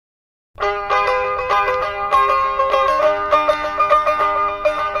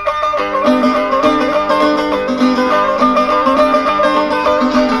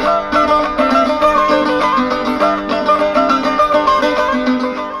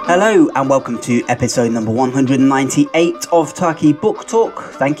Hello and welcome to episode number 198 of Turkey Book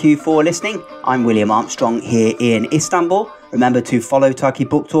Talk. Thank you for listening. I'm William Armstrong here in Istanbul. Remember to follow Turkey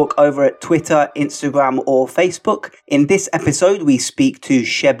Book Talk over at Twitter, Instagram or Facebook. In this episode, we speak to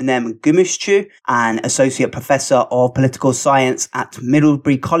Şebnem Gümüşcü, an Associate Professor of Political Science at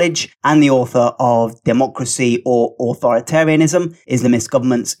Middlebury College and the author of Democracy or Authoritarianism, Islamist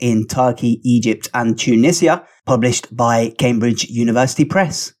Governments in Turkey, Egypt and Tunisia, published by Cambridge University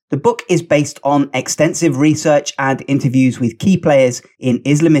Press. The book is based on extensive research and interviews with key players in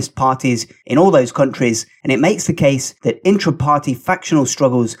Islamist parties in all those countries, and it makes the case that intra-party factional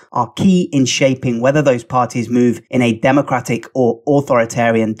struggles are key in shaping whether those parties move in a democratic or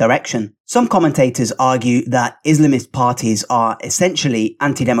authoritarian direction. Some commentators argue that Islamist parties are essentially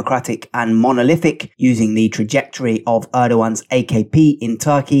anti-democratic and monolithic, using the trajectory of Erdogan's AKP in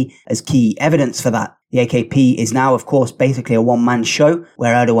Turkey as key evidence for that. The AKP is now, of course, basically a one-man show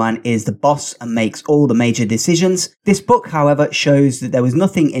where Erdogan is the boss and makes all the major decisions. This book, however, shows that there was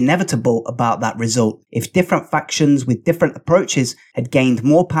nothing inevitable about that result. If different factions with different approaches had gained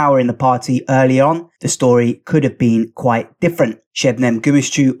more power in the party early on, the story could have been quite different. Şebnem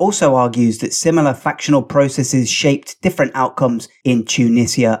Gümüşcü also argues that similar factional processes shaped different outcomes in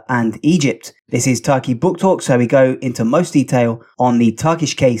Tunisia and Egypt. This is Turkey Book Talk, so we go into most detail on the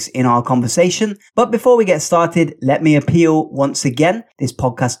Turkish case in our conversation. But before we get started, let me appeal once again. This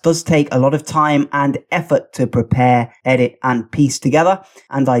podcast does take a lot of time and effort to prepare, edit and piece together,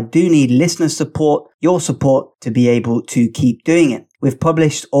 and I do need listener support, your support, to be able to keep doing it. We've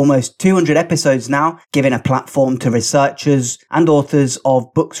published almost 200 episodes now, giving a platform to researchers and authors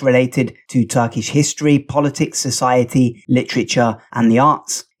of books related to Turkish history, politics, society, literature, and the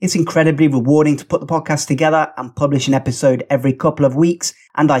arts. It's incredibly rewarding to put the podcast together and publish an episode every couple of weeks,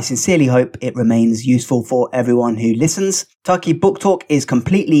 and I sincerely hope it remains useful for everyone who listens. Turkey Book Talk is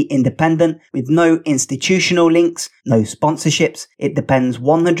completely independent, with no institutional links, no sponsorships. It depends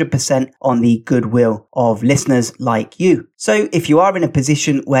 100% on the goodwill of listeners like you. So if you are in a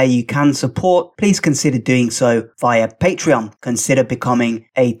position where you can support, please consider doing so via Patreon. Consider becoming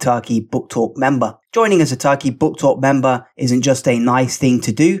a Turkey Book Talk member. Joining as a Turkey Book Talk member isn't just a nice thing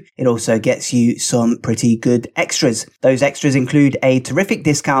to do, it also gets you some pretty good extras. Those extras include a terrific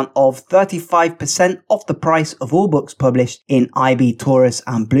discount of 35% off the price of all books published in IB Tauris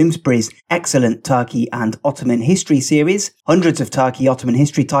and Bloomsbury's excellent Turkey and Ottoman history series. Hundreds of Turkey Ottoman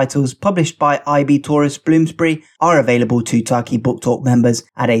history titles published by IB Tauris Bloomsbury are available to Turkey Book Talk members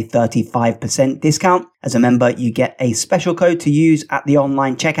at a 35% discount. As a member, you get a special code to use at the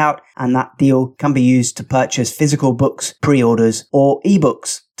online checkout, and that deal can be used to purchase physical books, pre-orders, or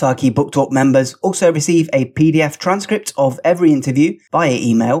ebooks. Turkey Book Talk members also receive a PDF transcript of every interview via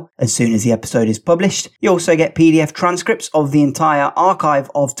email as soon as the episode is published. You also get PDF transcripts of the entire archive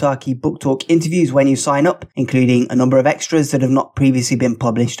of Turkey Book Talk interviews when you sign up, including a number of extras that have not previously been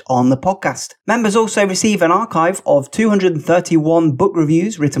published on the podcast. Members also receive an archive of 231 book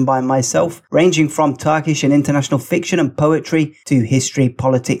reviews written by myself, ranging from Turkish and international fiction and poetry to history,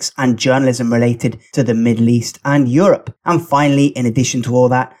 politics and journalism related to the Middle East and Europe. And finally, in addition to all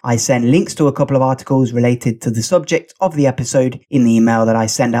that, I send links to a couple of articles related to the subject of the episode in the email that I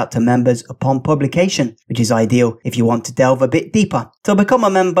send out to members upon publication, which is ideal if you want to delve a bit deeper. To become a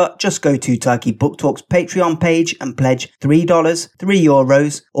member, just go to Turkey Book Talk's Patreon page and pledge $3,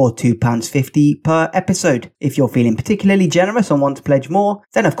 €3 or £2.50 per episode. If you're feeling particularly generous and want to pledge more,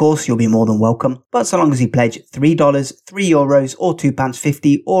 then of course you'll be more than welcome. But so long as you pledge $3, €3 or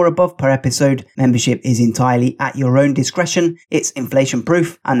 £2.50 or above per episode, membership is entirely at your own discretion. It's inflation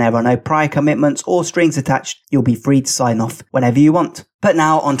proof, and there are no prior commitments or strings attached. You'll be free to sign off whenever you want. But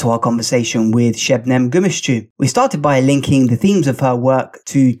now onto our conversation with Şebnem Gümüşcü. We started by linking the themes of her work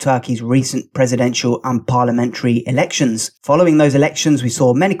to Turkey's recent presidential and parliamentary elections. Following those elections, we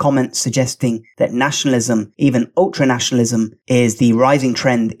saw many comments suggesting that nationalism, even ultranationalism, is the rising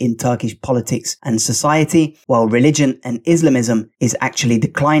trend in Turkish politics and society, while religion and Islamism is actually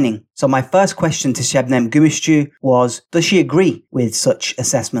declining. So my first question to Şebnem Gümüşcü was, does she agree with such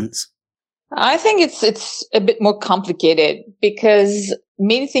assessments? I think it's a bit more complicated because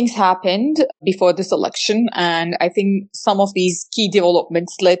many things happened before this election, and I think some of these key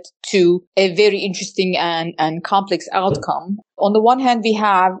developments led to a very interesting and complex outcome. On the one hand, we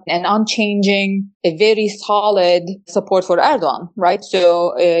have an unchanging, a very solid support for Erdogan, right?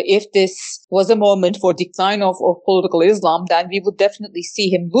 So if this was a moment for decline of political Islam, then we would definitely see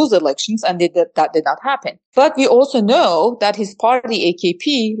him lose elections, and that did not happen. But we also know that his party,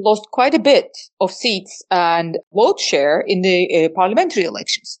 AKP, lost quite a bit of seats and vote share in the parliamentary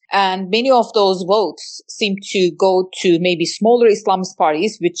elections. And many of those votes seem to go to maybe smaller Islamist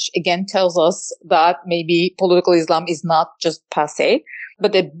parties, which again tells us that maybe political Islam is not just passé,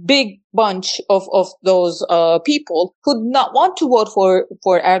 but a big bunch of those people who did not want to vote for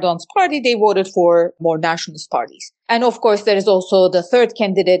Erdogan's party, they voted for more nationalist parties. And of course, there is also the third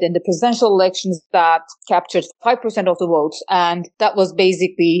candidate in the presidential elections that captured 5% of the votes. And that was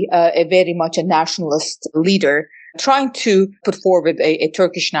basically a very much a nationalist leader trying to put forward a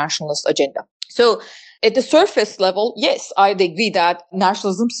Turkish nationalist agenda. So at the surface level, yes, I agree that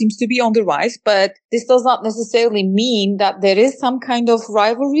nationalism seems to be on the rise, but this does not necessarily mean that there is some kind of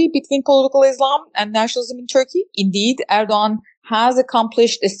rivalry between political Islam and nationalism in Turkey. Indeed, Erdogan has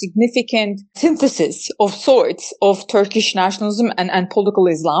accomplished a significant synthesis of sorts of Turkish nationalism and political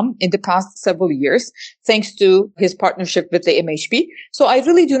Islam in the past several years, thanks to his partnership with the MHP. So I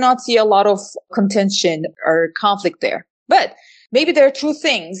really do not see a lot of contention or conflict there. But maybe there are true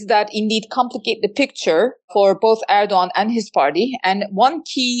things that indeed complicate the picture for both Erdogan and his party. And one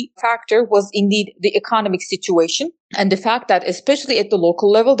key factor was indeed the economic situation and the fact that especially at the local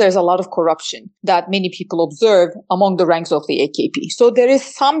level, there's a lot of corruption that many people observe among the ranks of the AKP. So there is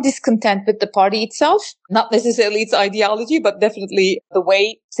some discontent with the party itself, not necessarily its ideology, but definitely the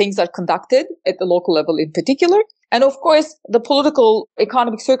way things are conducted at the local level in particular. And of course, the political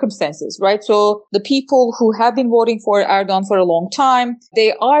economic circumstances, right? So the people who have been voting for Erdogan for a long time,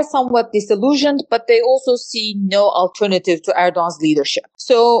 they are somewhat disillusioned, but they also see no alternative to Erdogan's leadership.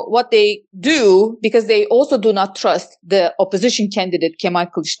 So what they do, because they also do not trust the opposition candidate Kemal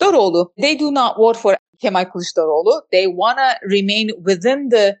Kılıçdaroğlu, they do not vote for Kemal Kılıçdaroğlu. They want to remain within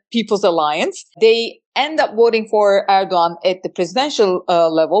the People's Alliance. They end up voting for Erdogan at the presidential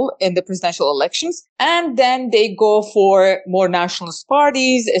level in the presidential elections. And then they go for more nationalist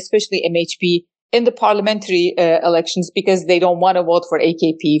parties, especially MHP, in the parliamentary elections because they don't want to vote for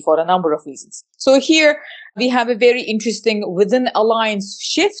AKP for a number of reasons. So here we have a very interesting within alliance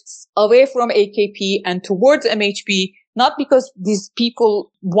shifts away from AKP and towards MHP, not because these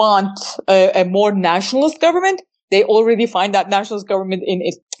people want a more nationalist government. They already find that nationalist government in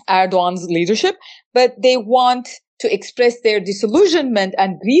Erdogan's leadership, but they want to express their disillusionment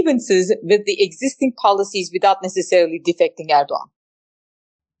and grievances with the existing policies without necessarily defecting Erdogan.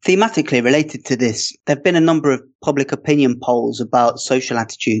 Thematically related to this, there have been a number of public opinion polls about social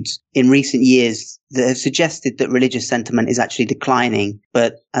attitudes in recent years that have suggested that religious sentiment is actually declining,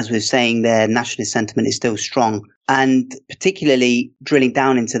 but as we're saying there, nationalist sentiment is still strong. And particularly drilling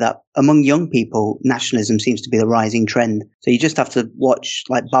down into that, among young people, nationalism seems to be the rising trend. So you just have to watch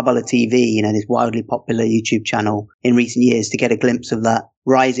like Babala TV, this wildly popular YouTube channel in recent years to get a glimpse of that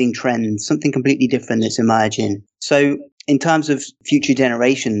rising trend, something completely different that's emerging. So in terms of future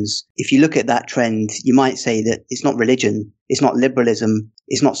generations, if you look at that trend, you might say that it's not religion, it's not liberalism,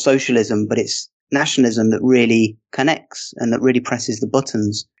 it's not socialism, but it's nationalism that really connects and that really presses the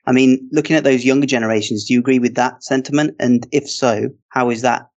buttons. I mean, looking at those younger generations, do you agree with that sentiment? And if so, how is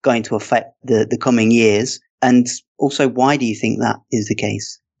that going to affect the coming years? And also, why do you think that is the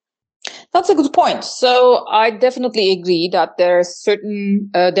case? That's a good point. So I definitely agree that there are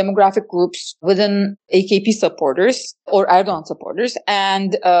certain demographic groups within AKP supporters or Erdogan supporters,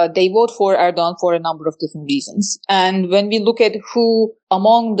 and they vote for Erdogan for a number of different reasons. And when we look at who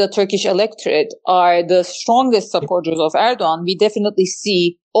among the Turkish electorate are the strongest supporters of Erdogan, we definitely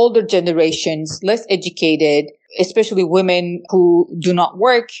see older generations, less educated, especially women who do not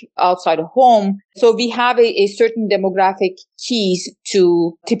work outside of home. So we have a certain demographic keys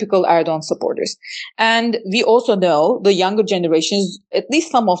to typical Erdogan supporters. And we also know the younger generations, at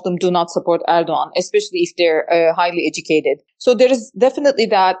least some of them do not support Erdogan, especially if they're highly educated. So there is definitely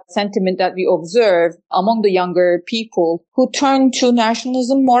that sentiment that we observe among the younger people who turn to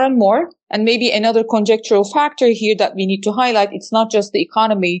nationalism more and more. And maybe another conjectural factor here that we need to highlight, it's not just the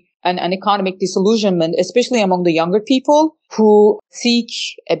economy and an economic disillusionment, especially among the younger people who seek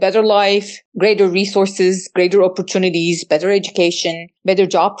a better life, greater resources, greater opportunities, better education, better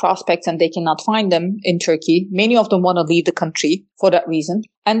job prospects, and they cannot find them in Turkey. Many of them want to leave the country for that reason.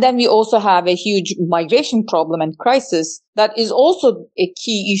 And then we also have a huge migration problem and crisis that is also a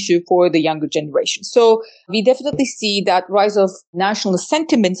key issue for the younger generation. So we definitely see that rise of nationalist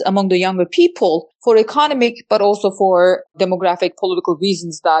sentiments among the younger people for economic, but also for demographic political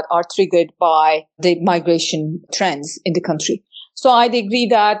reasons that are triggered by the migration trends in the country. So I'd agree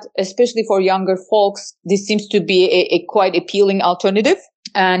that, especially for younger folks, this seems to be a quite appealing alternative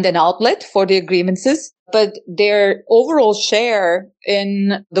and an outlet for their grievances. But their overall share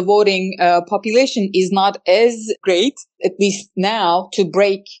in the voting population is not as great, at least now, to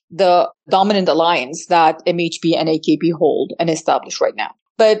break the dominant alliance that MHP and AKP hold and establish right now.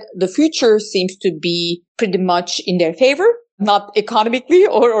 But the future seems to be pretty much in their favor, not economically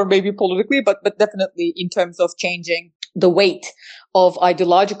or maybe politically, but definitely in terms of changing the weight of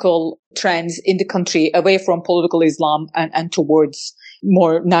ideological trends in the country away from political Islam and towards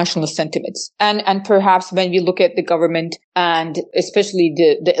more nationalist sentiments. And perhaps when we look at the government and especially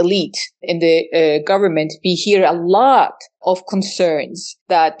the elite in the government, we hear a lot of concerns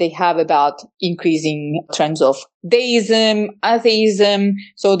that they have about increasing trends of deism, atheism.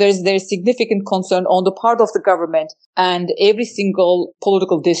 So there's significant concern on the part of the government, and every single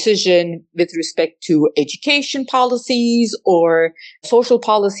political decision with respect to education policies or social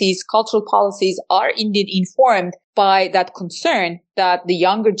policies, cultural policies are indeed informed by that concern that the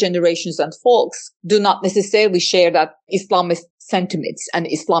younger generations and folks do not necessarily share that Islamist sentiments and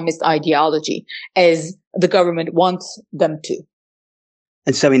Islamist ideology as the government wants them to.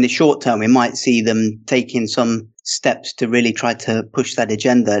 And so in the short term, we might see them taking some steps to really try to push that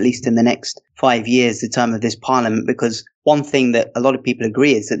agenda, at least in the next 5 years, the term of this parliament, because one thing that a lot of people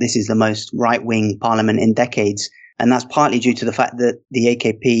agree is that this is the most right-wing parliament in decades. And that's partly due to the fact that the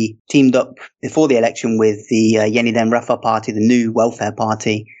AKP teamed up before the election with the Yeniden Refah Party, the new welfare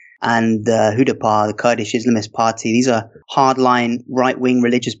party, and Hudapar, the Kurdish Islamist party. These are hardline right-wing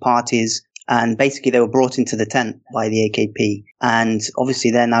religious parties. And basically, they were brought into the tent by the AKP. And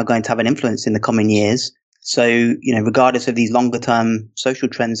obviously, they're now going to have an influence in the coming years. So, regardless of these longer term social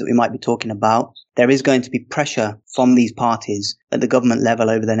trends that we might be talking about, there is going to be pressure from these parties at the government level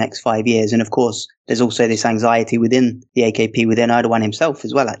over the next 5 years. And of course, there's also this anxiety within the AKP, within Erdogan himself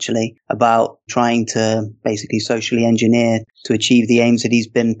as well, actually, about trying to basically socially engineer to achieve the aims that he's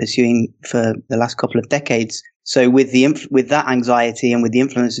been pursuing for the last couple of decades. So with that anxiety and with the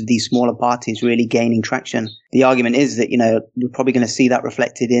influence of these smaller parties really gaining traction, the argument is that, we're probably going to see that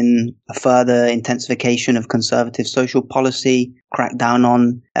reflected in a further intensification of conservative social policy, crackdown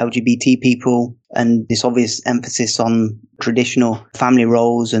on LGBT people, and this obvious emphasis on traditional family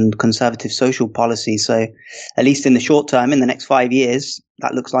roles and conservative social policy. So at least in the short term, in the next 5 years,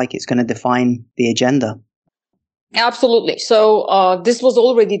 that looks like it's going to define the agenda. Absolutely. So this was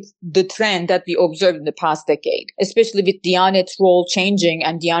already the trend that we observed in the past decade, especially with Diyanet's role changing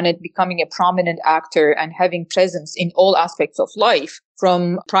and Diyanet becoming a prominent actor and having presence in all aspects of life,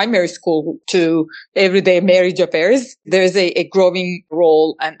 from primary school to everyday marriage affairs. There's a growing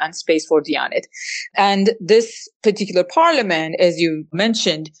role and space for Diyanet. And this particular parliament, as you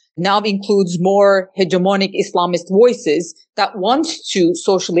mentioned, now includes more hegemonic Islamist voices that want to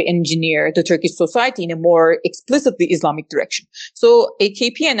socially engineer the Turkish society in a more explicitly Islamic direction. So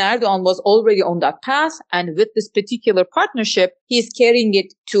AKP and Erdogan was already on that path. And with this particular partnership, he is carrying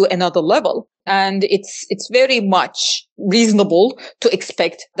it to another level. And it's very much reasonable to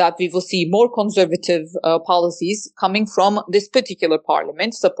expect that we will see more conservative policies coming from this particular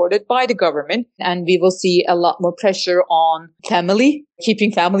parliament supported by the government. And we will see a lot more pressure on family,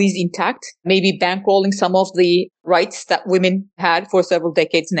 keeping families intact, maybe bankrolling some of the rights that women had for several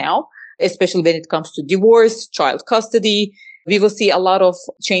decades now, especially when it comes to divorce, child custody. We will see a lot of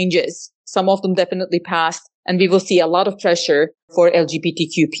changes. Some of them definitely passed. And we will see a lot of pressure for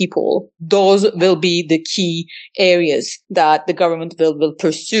LGBTQ people. Those will be the key areas that the government will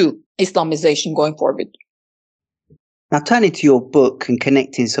pursue Islamization going forward. Now, turning to your book and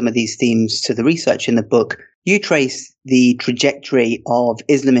connecting some of these themes to the research in the book, you trace the trajectory of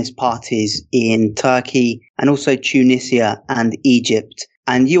Islamist parties in Turkey and also Tunisia and Egypt.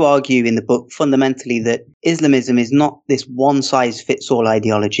 And you argue in the book fundamentally that Islamism is not this one-size-fits-all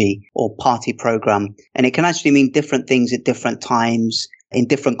ideology or party program, and it can actually mean different things at different times, in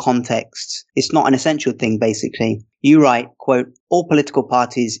different contexts. It's not an essential thing, basically. You write, quote, "All political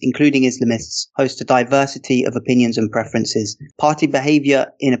parties, including Islamists, host a diversity of opinions and preferences. Party behavior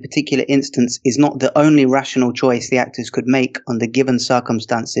in a particular instance is not the only rational choice the actors could make under given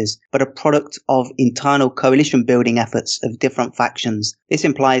circumstances, but a product of internal coalition-building efforts of different factions. This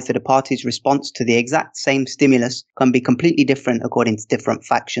implies that a party's response to the exact same stimulus can be completely different according to different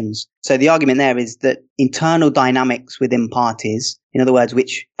factions." So the argument there is that internal dynamics within parties, in other words,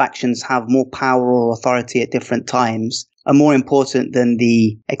 which factions have more power or authority at different times, are more important than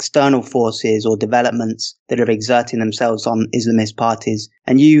the external forces or developments that are exerting themselves on Islamist parties.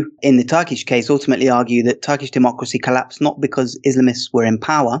 And you, in the Turkish case, ultimately argue that Turkish democracy collapsed not because Islamists were in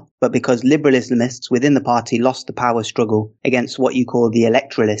power, but because liberal Islamists within the party lost the power struggle against what you call the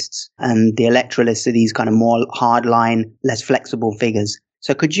electoralists. And the electoralists are these kind of more hardline, less flexible figures.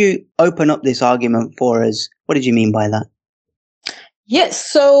 So could you open up this argument for us? What did you mean by that? Yes,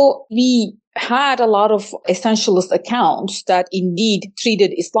 so we had a lot of essentialist accounts that indeed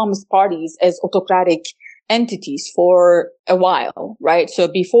treated Islamist parties as autocratic entities for a while, right? So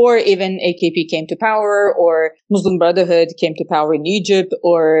before even AKP came to power or Muslim Brotherhood came to power in Egypt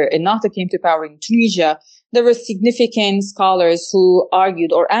or Ennahda came to power in Tunisia, there were significant scholars who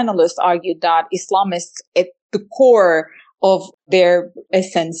argued or analysts argued that Islamists at the core of their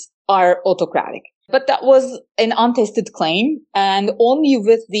essence are autocratic. But that was an untested claim. And only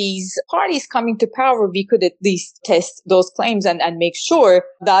with these parties coming to power, we could at least test those claims and make sure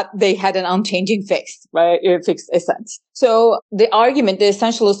that they had an unchanging fixed essence. So the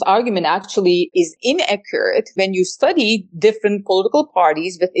essentialist argument actually is inaccurate when you study different political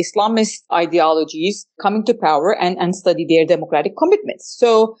parties with Islamist ideologies coming to power and study their democratic commitments.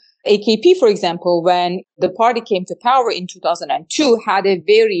 So AKP, for example, when the party came to power in 2002,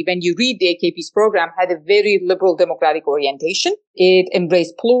 when you read the AKP's program, had a very liberal democratic orientation. It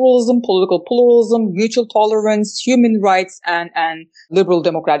embraced pluralism, political pluralism, mutual tolerance, human rights, and liberal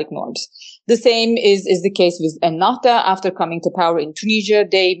democratic norms. The same is the case with Ennahda. After coming to power in Tunisia,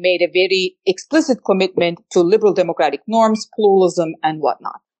 they made a very explicit commitment to liberal democratic norms, pluralism, and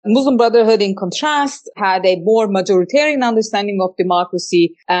whatnot. Muslim Brotherhood, in contrast, had a more majoritarian understanding of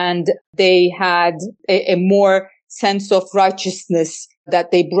democracy, and they had a more sense of righteousness that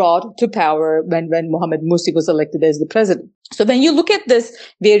they brought to power when Mohamed Morsi was elected as the president. So when you look at this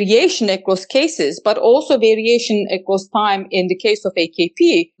variation across cases, but also variation across time in the case of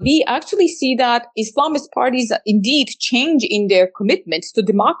AKP, we actually see that Islamist parties indeed change in their commitments to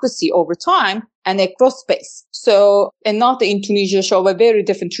democracy over time and across space. So, and not in Tunisia show a very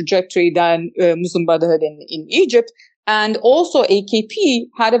different trajectory than Muslim Brotherhood in Egypt. And also AKP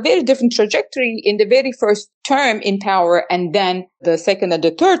had a very different trajectory in the very first term in power and then the second and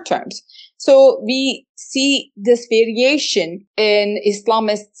the third terms. So we see this variation in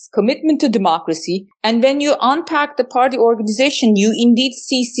Islamists' commitment to democracy. And when you unpack the party organization, you indeed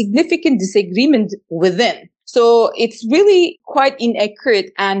see significant disagreement within. So it's really quite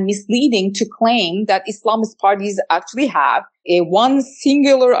inaccurate and misleading to claim that Islamist parties actually have one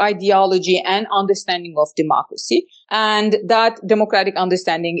singular ideology and understanding of democracy, and that democratic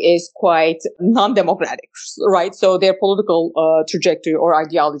understanding is quite non-democratic, right? So their political trajectory or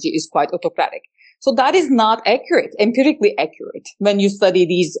ideology is quite autocratic. So that is not accurate, empirically accurate, when you study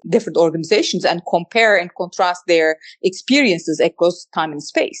these different organizations and compare and contrast their experiences across time and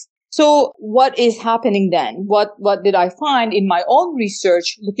space. So what is happening then? What did I find in my own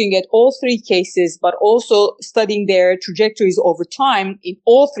research, looking at all three cases, but also studying their trajectories over time in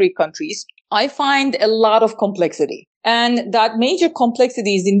all three countries? I find a lot of complexity. And that major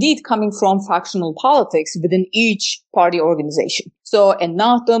complexity is indeed coming from factional politics within each party organization. So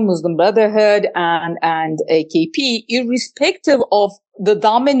Ennahda, Muslim Brotherhood, and AKP, irrespective of the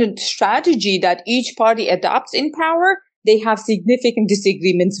dominant strategy that each party adopts in power, they have significant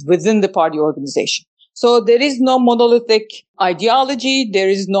disagreements within the party organization. So there is no monolithic ideology. There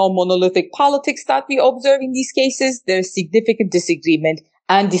is no monolithic politics that we observe in these cases. There is significant disagreement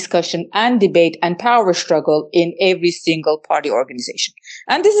and discussion and debate and power struggle in every single party organization.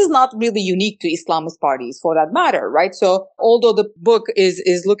 And this is not really unique to Islamist parties for that matter, right? So although the book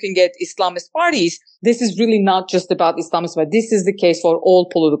is looking at Islamist parties, this is really not just about Islamists, but this is the case for all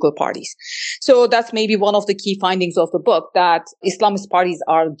political parties. So that's maybe one of the key findings of the book, that Islamist parties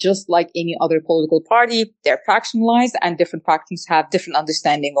are just like any other political party. They're factionalized, and different factions have different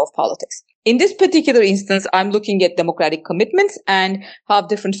understanding of politics. In this particular instance, I'm looking at democratic commitments and how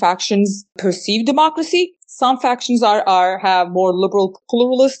different factions perceive democracy. Some factions have more liberal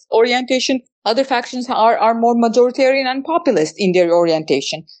pluralist orientation. Other factions are more majoritarian and populist in their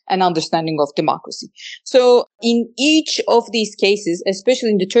orientation and understanding of democracy. So in each of these cases, especially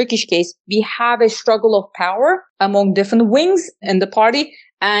in the Turkish case, we have a struggle of power among different wings in the party,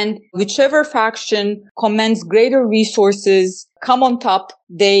 and whichever faction commands greater resources come on top,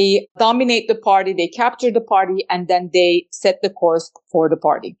 they dominate the party, they capture the party, and then they set the course for the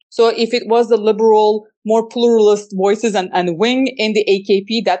party. So if it was the liberal, more pluralist voices and wing in the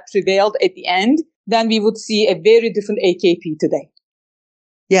AKP that prevailed at the end, then we would see a very different AKP today.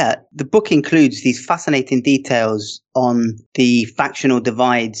 Yeah, the book includes these fascinating details on the factional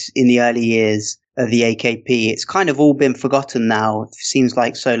divides in the early years of the AKP. It's kind of all been forgotten now. It seems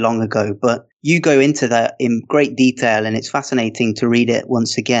like so long ago, but you go into that in great detail, and it's fascinating to read it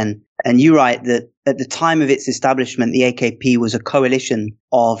once again. And you write that at the time of its establishment, the AKP was a coalition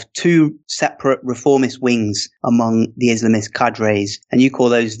of two separate reformist wings among the Islamist cadres. And you call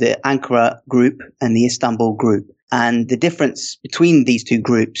those the Ankara group and the Istanbul group. And the difference between these two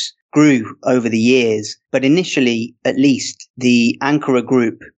groups grew over the years. But initially, at least, the Ankara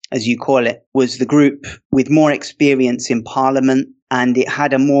group, as you call it, was the group with more experience in parliament, and it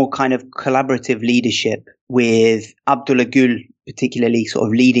had a more kind of collaborative leadership, with Abdullah Gül particularly sort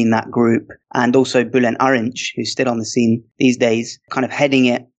of leading that group, and also Bülent Arınç, who's still on the scene these days, kind of heading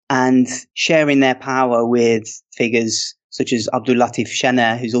it and sharing their power with figures such as Abdul Latif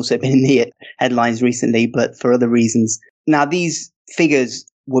Şener, who's also been in the headlines recently, but for other reasons. Now, these figures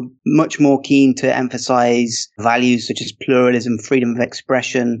were much more keen to emphasize values such as pluralism, freedom of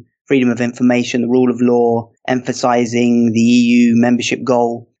expression, freedom of information, the rule of law, emphasizing the EU membership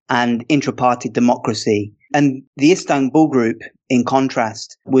goal, and intra-party democracy. And the Istanbul group, in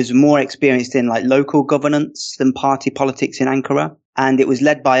contrast, was more experienced in like local governance than party politics in Ankara. And it was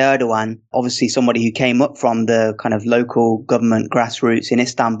led by Erdogan, obviously somebody who came up from the kind of local government grassroots in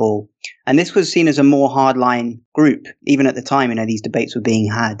Istanbul. And this was seen as a more hardline group. Even at the time, these debates were being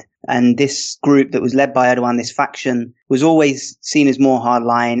had. And this group that was led by Erdogan, this faction, was always seen as more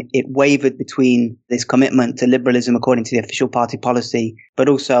hardline. It wavered between this commitment to liberalism according to the official party policy, but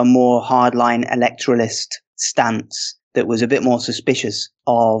also a more hardline electoralist stance that was a bit more suspicious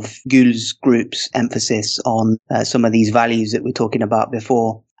of Gül's group's emphasis on some of these values that we're talking about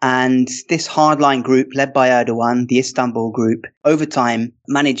before. And this hardline group led by Erdogan, the Istanbul group, over time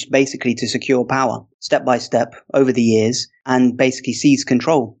managed basically to secure power step by step over the years and basically seize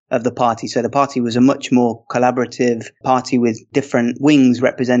control of the party. So the party was a much more collaborative party with different wings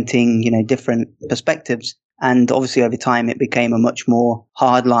representing, different perspectives. And obviously over time, it became a much more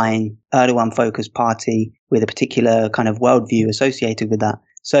hardline Erdogan-focused party with a particular kind of worldview associated with that.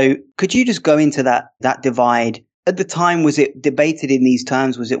 So could you just go into that divide? At the time, was it debated in these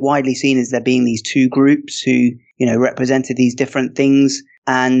terms? Was it widely seen as there being these two groups who, represented these different things?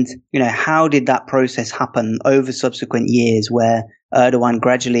 And, how did that process happen over subsequent years where Erdogan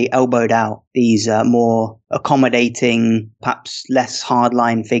gradually elbowed out these more accommodating, perhaps less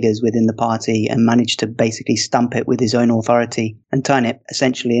hardline figures within the party and managed to basically stamp it with his own authority and turn it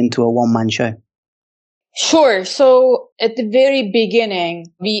essentially into a one-man show? Sure. So at the very beginning,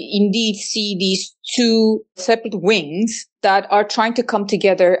 we indeed see these two separate wings that are trying to come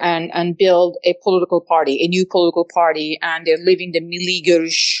together and build a political party, a new political party, and they're leaving the Milli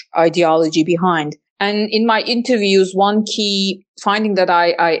Görüş ideology behind. And in my interviews, one key finding that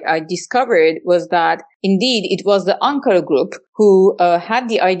I discovered was that indeed it was the Ankara group who had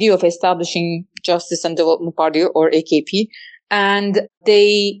the idea of establishing Justice and Development Party, or AKP. And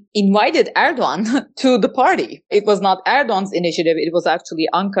they invited Erdogan to the party. It was not Erdogan's initiative. It was actually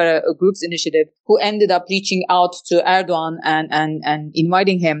Ankara group's initiative, who ended up reaching out to Erdogan and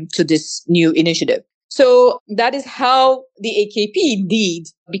inviting him to this new initiative. So that is how the AKP indeed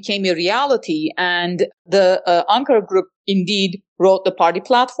became a reality. And the Ankara group indeed wrote the party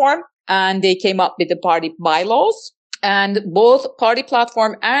platform, and they came up with the party bylaws. And both party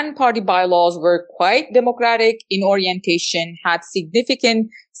platform and party bylaws were quite democratic in orientation, had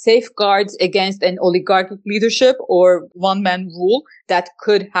significant safeguards against an oligarchic leadership or one-man rule that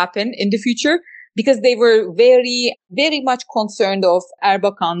could happen in the future, because they were very, very much concerned of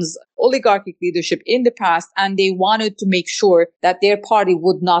Erbakan's oligarchic leadership in the past, and they wanted to make sure that their party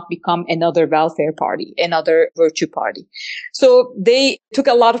would not become another welfare party, another virtue party. So they took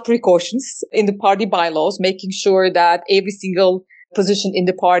a lot of precautions in the party bylaws, making sure that every single position in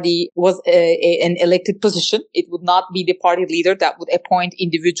the party was an elected position. It would not be the party leader that would appoint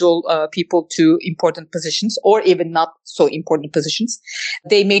individual people to important positions, or even not so important positions.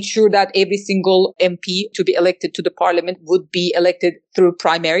 They made sure that every single MP to be elected to the parliament would be elected through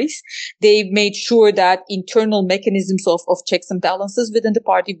primaries. They made sure that internal mechanisms of checks and balances within the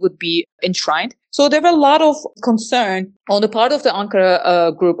party would be enshrined. So there were a lot of concern on the part of the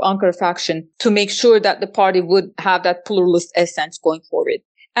Ankara group, Ankara faction, to make sure that the party would have that pluralist essence going forward.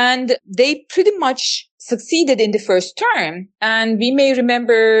 And they pretty much succeeded in the first term. And we may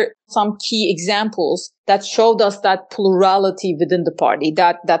remember some key examples that showed us that plurality within the party,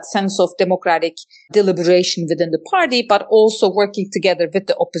 that sense of democratic deliberation within the party, but also working together with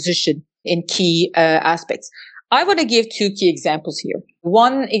the opposition in key aspects. I want to give two key examples here.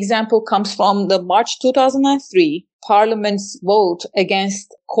 One example comes from the March 2003 Parliament's vote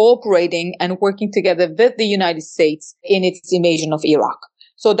against cooperating and working together with the United States in its invasion of Iraq.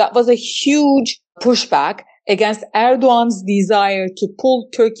 So that was a huge pushback against Erdogan's desire to pull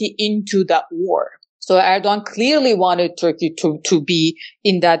Turkey into that war. So Erdogan clearly wanted Turkey to be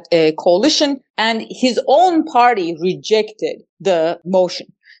in that coalition, and his own party rejected the motion.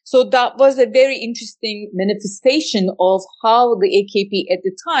 So that was a very interesting manifestation of how the AKP at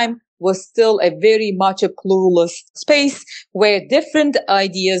the time was still a very much a pluralist space where different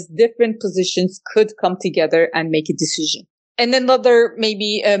ideas, different positions could come together and make a decision. And another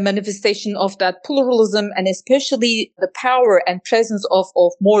maybe a manifestation of that pluralism, and especially the power and presence of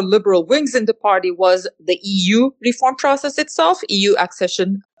more liberal wings in the party, was the EU reform process itself, EU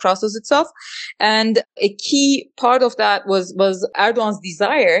accession process itself. And a key part of that was Erdogan's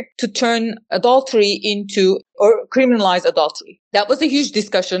desire to turn adultery into, or criminalize adultery. That was a huge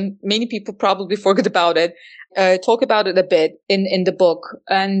discussion. Many people probably forget about it. Talk about it a bit in the book.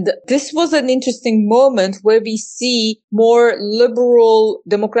 And this was an interesting moment where we see more liberal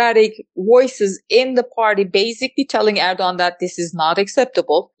democratic voices in the party basically telling Erdogan that this is not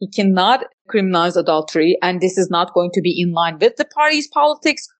acceptable. He cannot criminalize adultery, and this is not going to be in line with the party's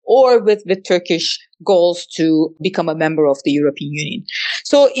politics or with Turkish goals to become a member of the European Union.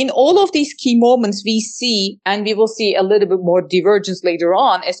 So in all of these key moments, we see, and we will see a little bit more divergence later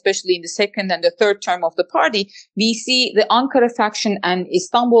on, especially in the second and the third term of the party, we see the Ankara faction and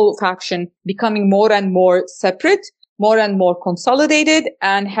Istanbul faction becoming more and more separate, more and more consolidated,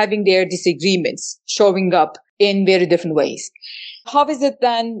 and having their disagreements showing up in very different ways. How is it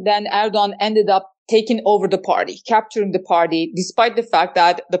then Erdogan ended up taking over the party, capturing the party, despite the fact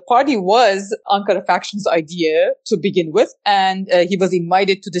that the party was Ankara faction's idea to begin with, and he was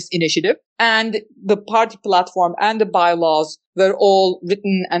invited to this initiative, and the party platform and the bylaws were all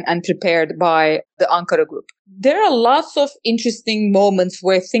written and prepared by the Ankara group. There are lots of interesting moments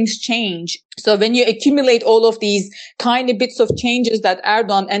where things change. So when you accumulate all of these tiny bits of changes that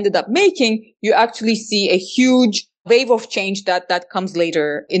Erdogan ended up making, you actually see a huge wave of change that comes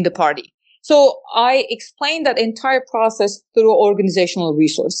later in the party. So I explained that entire process through organizational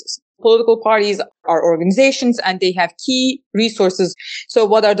resources. Political parties are organizations and they have key resources. So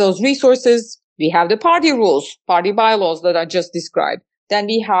what are those resources? We have the party rules, party bylaws that I just described. Then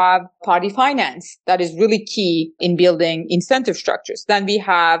we have party finance that is really key in building incentive structures. Then we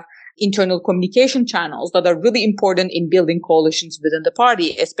have internal communication channels that are really important in building coalitions within the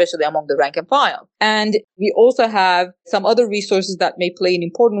party, especially among the rank and file. And we also have some other resources that may play an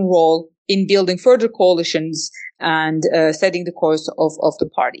important role in building further coalitions and setting the course of the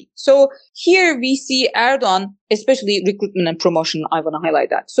party. So here we see Erdogan, especially recruitment and promotion, I want to highlight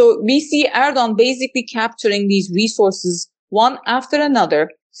that. So we see Erdogan basically capturing these resources one after another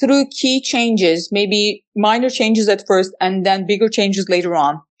through key changes, maybe minor changes at first and then bigger changes later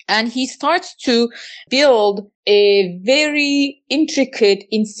on. And he starts to build a very intricate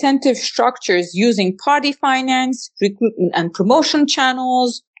incentive structures using party finance, recruitment and promotion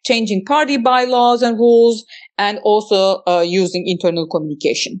channels, changing party bylaws and rules, and also using internal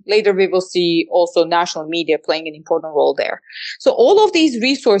communication. Later, we will see also national media playing an important role there. So all of these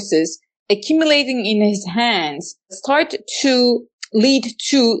resources accumulating in his hands start to lead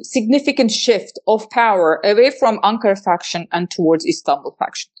to significant shift of power away from Ankara faction and towards Istanbul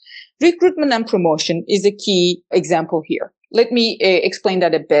faction. Recruitment and promotion is a key example here. Let me explain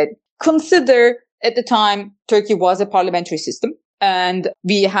that a bit. Consider at the time, Turkey was a parliamentary system and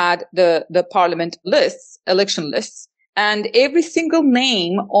we had the parliament lists, election lists, and every single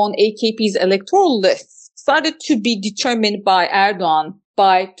name on AKP's electoral lists started to be determined by Erdogan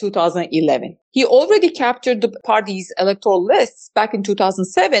by 2011. He already captured the party's electoral lists back in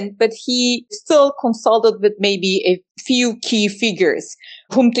 2007, but he still consulted with maybe a few key figures,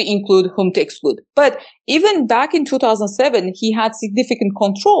 whom to include, whom to exclude. But even back in 2007, he had significant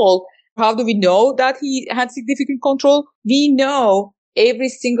control. How do we know that he had significant control? We know every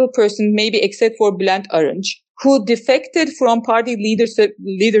single person, maybe except for Bülent Arınç, who defected from party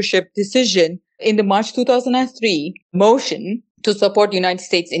leadership decision in the March 2003 motion to support the United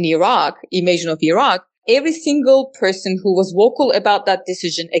States in Iraq, invasion of Iraq. Every single person who was vocal about that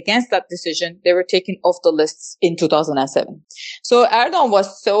decision, against that decision, they were taken off the lists in 2007. So Erdogan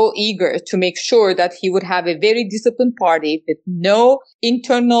was so eager to make sure that he would have a very disciplined party with no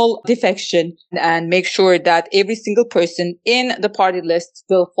internal defection and make sure that every single person in the party list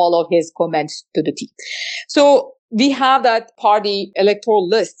will follow his comments to the T. So we have that party electoral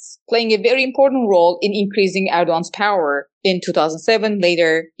lists, playing a very important role in increasing Erdogan's power in 2007,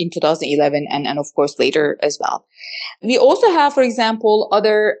 later in 2011, and of course later as well. We also have, for example,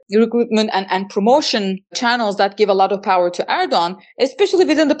 other recruitment and promotion channels that give a lot of power to Erdogan, especially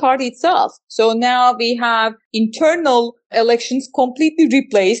within the party itself. So now we have internal elections completely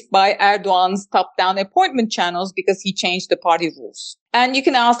replaced by Erdogan's top-down appointment channels because he changed the party rules. And you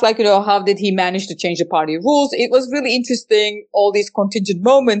can ask, how did he manage to change the party rules? It was really interesting, all these contingent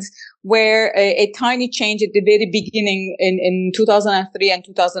moments where a tiny change at the very beginning in 2003 and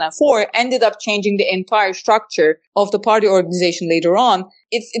 2004 ended up changing the entire structure of the party organization later on.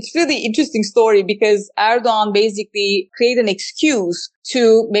 It's really interesting story because Erdogan basically created an excuse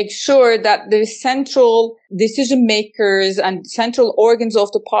to make sure that the central decision makers and central organs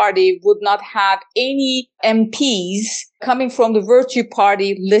of the party would not have any MPs coming from the Virtue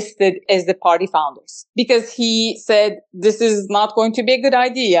Party listed as the party founders. Because he said this is not going to be a good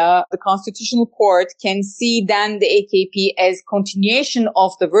idea. The Constitutional Court can see then the AKP as continuation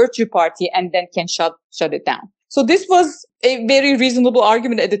of the Virtue Party and then can shut it down. So this was a very reasonable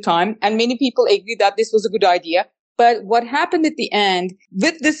argument at the time, and many people agreed that this was a good idea. But what happened at the end,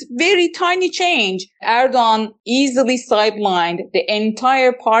 with this very tiny change, Erdogan easily sidelined the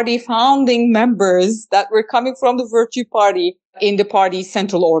entire party founding members that were coming from the Virtue Party in the party's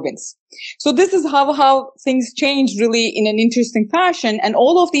central organs. So this is how things change really in an interesting fashion. And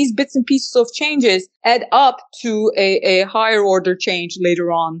all of these bits and pieces of changes add up to a higher order change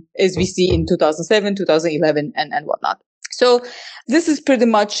later on, as we see in 2007, 2011, and whatnot. So this is pretty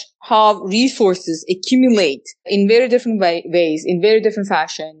much how resources accumulate in very different ways, in very different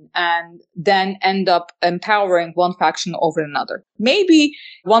fashion, and then end up empowering one faction over another. Maybe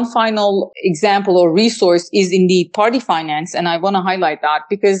one final example or resource is indeed party finance, and I want to highlight that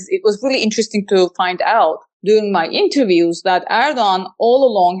because it was really interesting to find out during my interviews that Erdogan all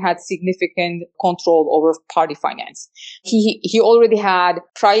along had significant control over party finance. He already had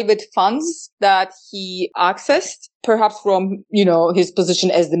private funds that he accessed, perhaps from, his position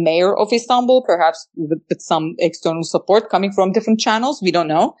as the mayor of Istanbul, perhaps with some external support coming from different channels. We don't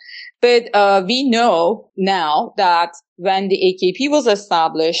know. But we know now that when the AKP was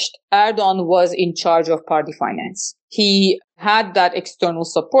established, Erdogan was in charge of party finance. He had that external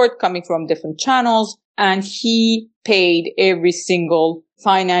support coming from different channels, and he paid every single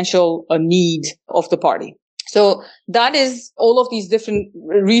financial need of the party. So that is all of these different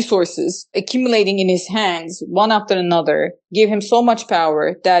resources accumulating in his hands, one after another, give him so much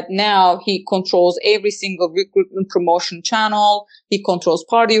power that now he controls every single recruitment promotion channel. He controls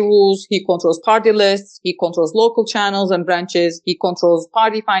party rules. He controls party lists. He controls local channels and branches. He controls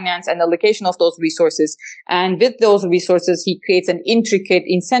party finance and allocation of those resources. And with those resources, he creates an intricate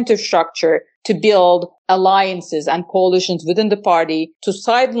incentive structure to build alliances and coalitions within the party to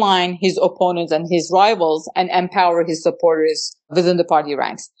sideline his opponents and his rivals and empower his supporters within the party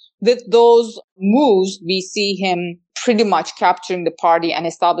ranks. With those moves, we see him pretty much capturing the party and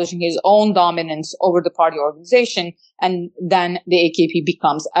establishing his own dominance over the party organization. And then the AKP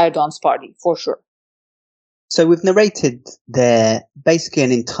becomes Erdogan's party, for sure. So we've narrated there basically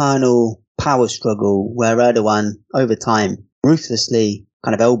an internal power struggle where Erdogan, over time, ruthlessly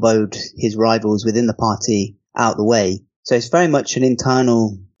kind of elbowed his rivals within the party out the way. So it's very much an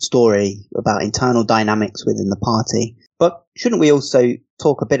internal story about internal dynamics within the party. But shouldn't we also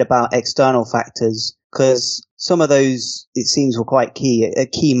talk a bit about external factors? Because some of those, it seems, were quite key.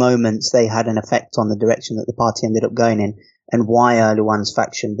 At key moments, they had an effect on the direction that the party ended up going in and why Erdogan's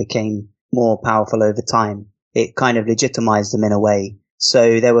faction became more powerful over time. It kind of legitimized them in a way.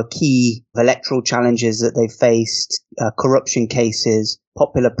 So there were key electoral challenges that they faced, corruption cases,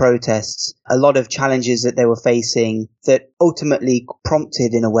 popular protests, a lot of challenges that they were facing that ultimately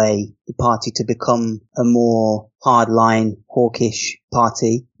prompted, in a way, the party to become a more hardline, hawkish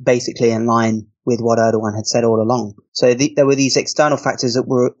party, basically in line with what Erdogan had said all along. So there were these external factors that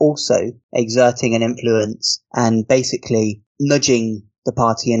were also exerting an influence and basically nudging the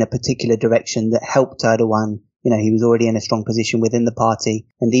party in a particular direction that helped Erdogan. He was already in a strong position within the party,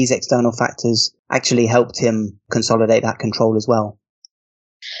 and these external factors actually helped him consolidate that control as well.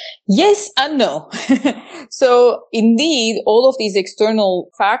 Yes and no. So indeed, all of these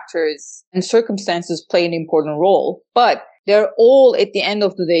external factors and circumstances play an important role, but they're all at the end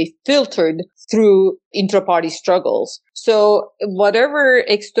of the day filtered through intra-party struggles. So whatever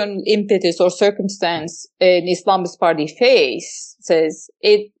external impetus or circumstance an Islamist party faces,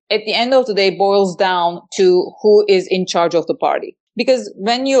 it at the end of the day boils down to who is in charge of the party. Because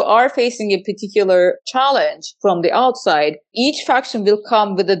when you are facing a particular challenge from the outside, each faction will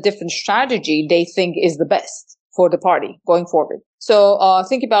come with a different strategy they think is the best. for the party going forward. So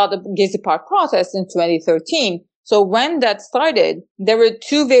think about the Gezi Park protests in 2013. So when that started, there were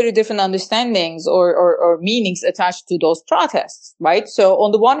two very different understandings or meanings attached to those protests, right? So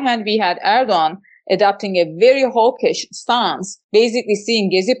on the one hand, we had Erdogan adopting a very hawkish stance, basically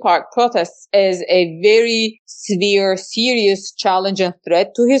seeing Gezi Park protests as a very severe, serious challenge and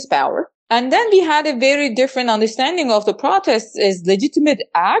threat to his power. And then we had a very different understanding of the protests as legitimate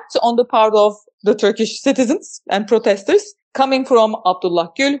acts on the part of the Turkish citizens and protesters coming from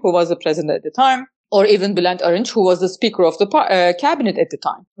Abdullah Gül, who was the president at the time, or even Bülent Arınç, who was the speaker of the cabinet at the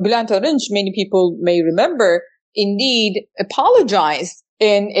time. Bülent Arınç, many people may remember, indeed apologized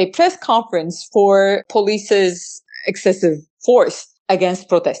in a press conference for police's excessive force against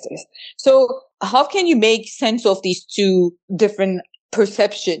protesters. So how can you make sense of these two different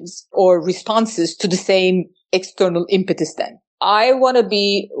perceptions or responses to the same external impetus then? I want to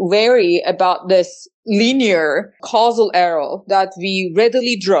be wary about this linear causal arrow that we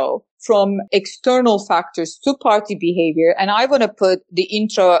readily draw from external factors to party behavior. And I want to put the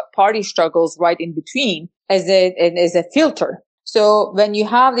intra-party struggles right in between as a filter. So when you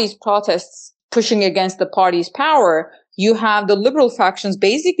have these protests pushing against the party's power, you have the liberal factions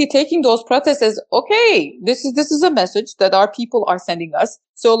basically taking those protests as, okay, this is a message that our people are sending us.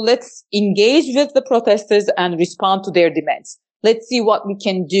 So let's engage with the protesters and respond to their demands. Let's see what we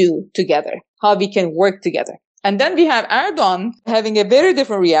can do together, how we can work together. And then we have Erdogan having a very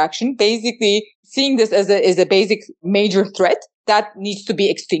different reaction, basically seeing this as a basic major threat that needs to be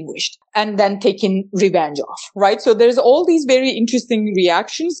extinguished and then taken revenge of, right? So there's all these very interesting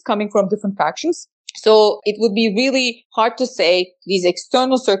reactions coming from different factions. So it would be really hard to say these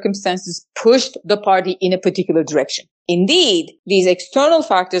external circumstances pushed the party in a particular direction. Indeed, these external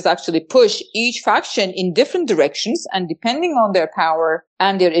factors actually push each faction in different directions, and depending on their power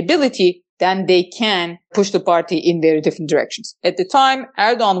and their ability, then they can push the party in very different directions. At the time,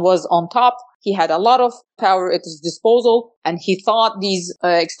 Erdogan was on top. He had a lot of power at his disposal, and he thought these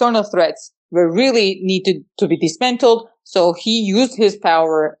external threats were really needed to be dismantled. So he used his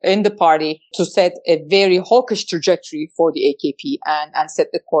power in the party to set a very hawkish trajectory for the AKP and set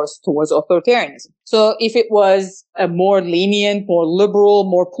the course towards authoritarianism. So if it was a more lenient, more liberal,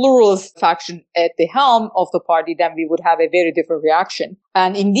 more pluralist faction at the helm of the party, then we would have a very different reaction.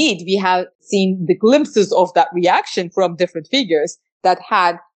 And indeed, we have seen the glimpses of that reaction from different figures that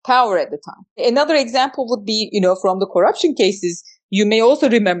had power at the time. Another example would be, from the corruption cases. You may also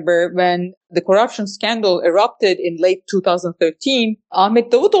remember when the corruption scandal erupted in late 2013,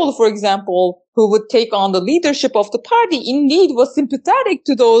 Ahmet Davutoğlu, for example, who would take on the leadership of the party, indeed was sympathetic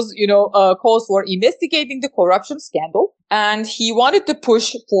to those, calls for investigating the corruption scandal. And he wanted to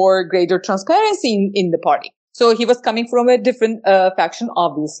push for greater transparency in the party. So he was coming from a different faction,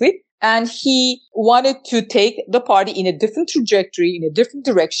 obviously. And he wanted to take the party in a different trajectory, in a different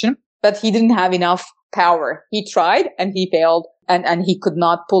direction, but he didn't have enough power. He tried and he failed. And he could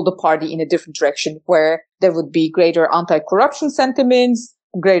not pull the party in a different direction where there would be greater anti-corruption sentiments,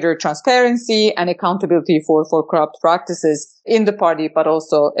 greater transparency and accountability for corrupt practices in the party, but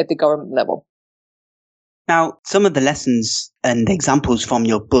also at the government level. Now, some of the lessons and examples from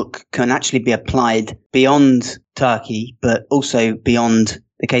your book can actually be applied beyond Turkey, but also beyond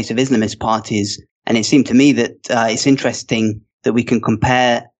the case of Islamist parties. And it seemed to me that it's interesting that we can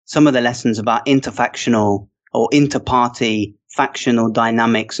compare some of the lessons about interfactional or inter-party factional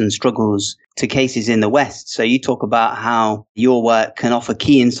dynamics and struggles to cases in the West. So you talk about how your work can offer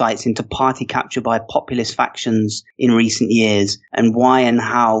key insights into party capture by populist factions in recent years and why and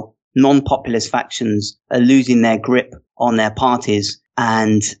how non-populist factions are losing their grip on their parties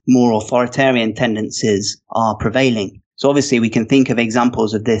and more authoritarian tendencies are prevailing. So obviously we can think of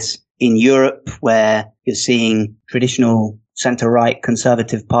examples of this in Europe where you're seeing traditional center-right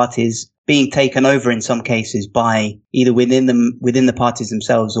conservative parties being taken over in some cases by either within the parties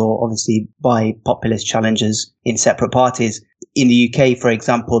themselves or obviously by populist challengers in separate parties. In the UK, for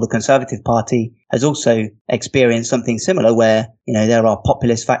example, the Conservative Party has also experienced something similar where, there are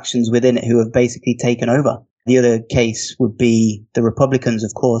populist factions within it who have basically taken over. The other case would be the Republicans,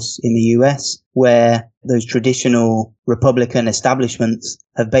 of course, in the US, where those traditional Republican establishments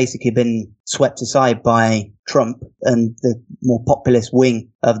have basically been swept aside by Trump and the more populist wing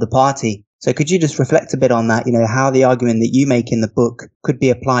of the party. So could you just reflect a bit on that, how the argument that you make in the book could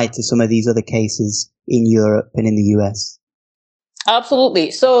be applied to some of these other cases in Europe and in the US? Absolutely.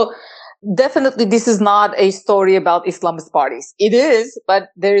 So definitely this is not a story about Islamist parties. It is, but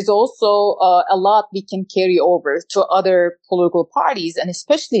there is also a lot we can carry over to other political parties, and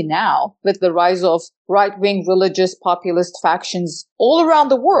especially now with the rise of right-wing religious populist factions all around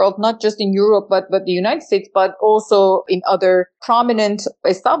the world, not just in Europe, but the United States, but also in other prominent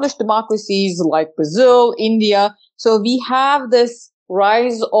established democracies like Brazil, India. So we have this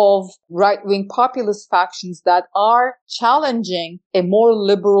rise of right-wing populist factions that are challenging a more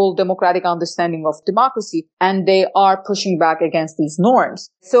liberal democratic understanding of democracy, and they are pushing back against these norms.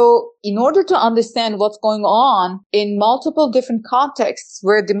 So in order to understand what's going on in multiple different contexts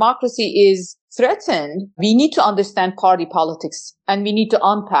where democracy is threatened, we need to understand party politics, and we need to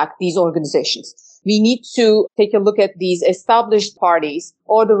unpack these organizations. We need to take a look at these established parties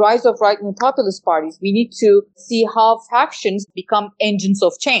or the rise of right-wing populist parties. We need to see how factions become engines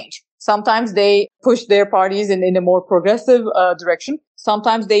of change. Sometimes they push their parties in a more progressive direction.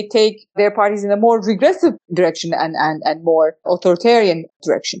 Sometimes they take their parties in a more regressive direction and more authoritarian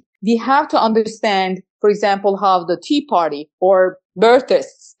direction. We have to understand, for example, how the Tea Party or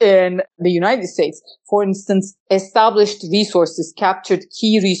birthists in the United States, for instance, established resources, captured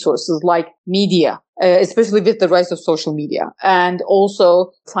key resources like media, especially with the rise of social media, and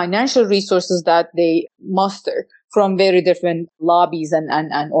also financial resources that they muster from very different lobbies and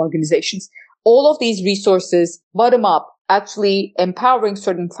organizations. All of these resources, bottom up, actually empowering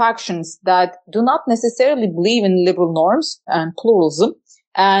certain factions that do not necessarily believe in liberal norms and pluralism.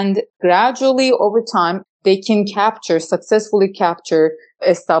 And gradually over time, they can successfully capture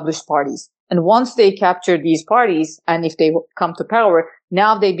established parties. And once they capture these parties, and if they come to power,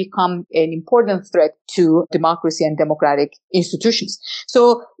 now they become an important threat to democracy and democratic institutions.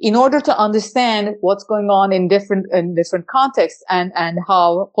 So in order to understand what's going on in different contexts and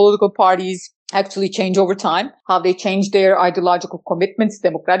how political parties actually change over time, how they change their ideological commitments,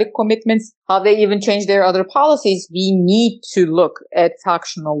 democratic commitments, how they even change their other policies, we need to look at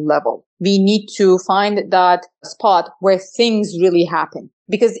factional level. We need to find that spot where things really happen.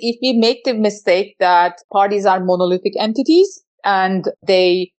 Because if we make the mistake that parties are monolithic entities and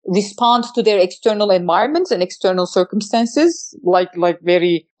they respond to their external environments and external circumstances like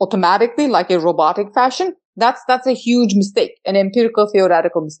very automatically, like a robotic fashion, that's a huge mistake, an empirical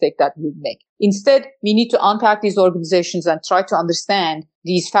theoretical mistake that we make. Instead, we need to unpack these organizations and try to understand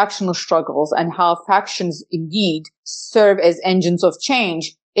these factional struggles and how factions indeed serve as engines of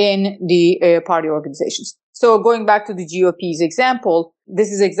change in the party organizations. So going back to the GOP's example, this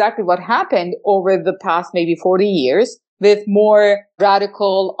is exactly what happened over the past maybe 40 years with more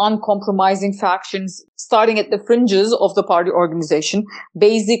radical, uncompromising factions starting at the fringes of the party organization,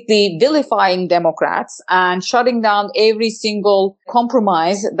 basically vilifying Democrats and shutting down every single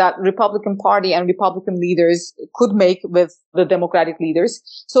compromise that Republican Party and Republican leaders could make with the Democratic leaders.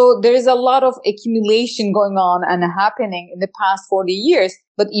 So there is a lot of accumulation going on and happening in the past 40 years,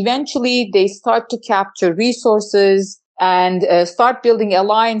 but eventually they start to capture resources and start building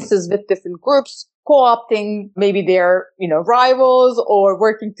alliances with different groups, co-opting maybe their, rivals or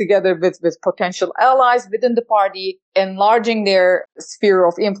working together with potential allies within the party, enlarging their sphere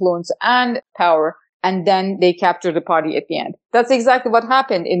of influence and power, and then they capture the party at the end. That's exactly what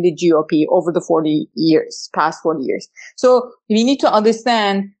happened in the GOP over the past 40 years. So we need to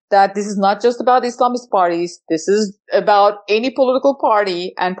understand that this is not just about Islamist parties. This is about any political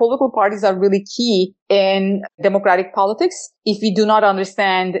party, and political parties are really key in democratic politics. If we do not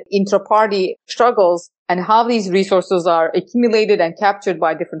understand intra-party struggles and how these resources are accumulated and captured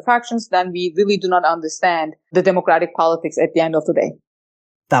by different factions, then we really do not understand the democratic politics at the end of the day.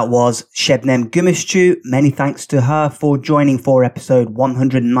 That was Şebnem Gümüşcü. Many thanks to her for joining for episode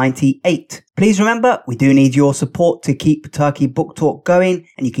 198. Please remember, we do need your support to keep Turkey Book Talk going,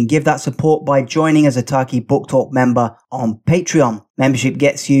 and you can give that support by joining as a Turkey Book Talk member on Patreon. Membership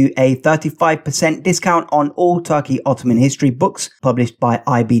gets you a 35% discount on all Turkey Ottoman history books published by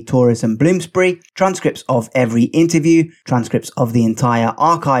IB Tauris Bloomsbury, transcripts of every interview, transcripts of the entire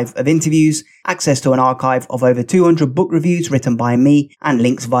archive of interviews, access to an archive of over 200 book reviews written by me, and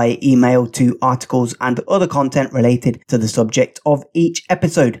links via email to articles and other content related to the subject of each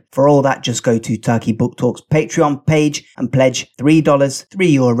episode. For all that, just go to Turkey Book Talk's Patreon page and pledge $3,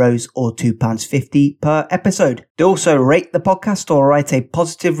 €3 or £2.50 per episode. Do also rate the podcast or write a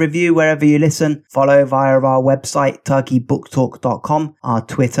positive review wherever you listen. Follow via our website, turkeybooktalk.com, our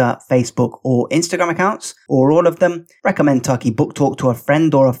Twitter, Facebook or Instagram accounts, or all of them. Recommend Turkey Book Talk to a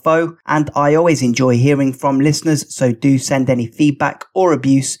friend or a foe. And I always enjoy hearing from listeners, so do send any feedback or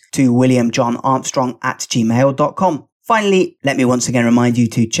abuse to williamjohnarmstrong@gmail.com. Finally, let me once again remind you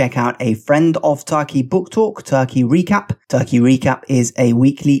to check out a friend of Turkey Book Talk, Turkey Recap, Turkey Recap is a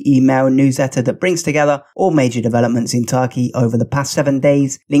weekly email newsletter that brings together all major developments in Turkey over the past 7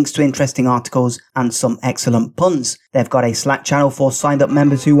 days, links to interesting articles and some excellent puns. They've got a Slack channel for signed up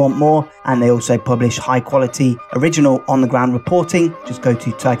members who want more, and they also publish high quality, original on the ground reporting. Just go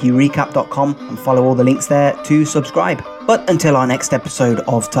to turkeyrecap.com and follow all the links there to subscribe. But until our next episode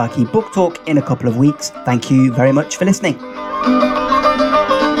of Turkey Book Talk in a couple of weeks, thank you very much for listening.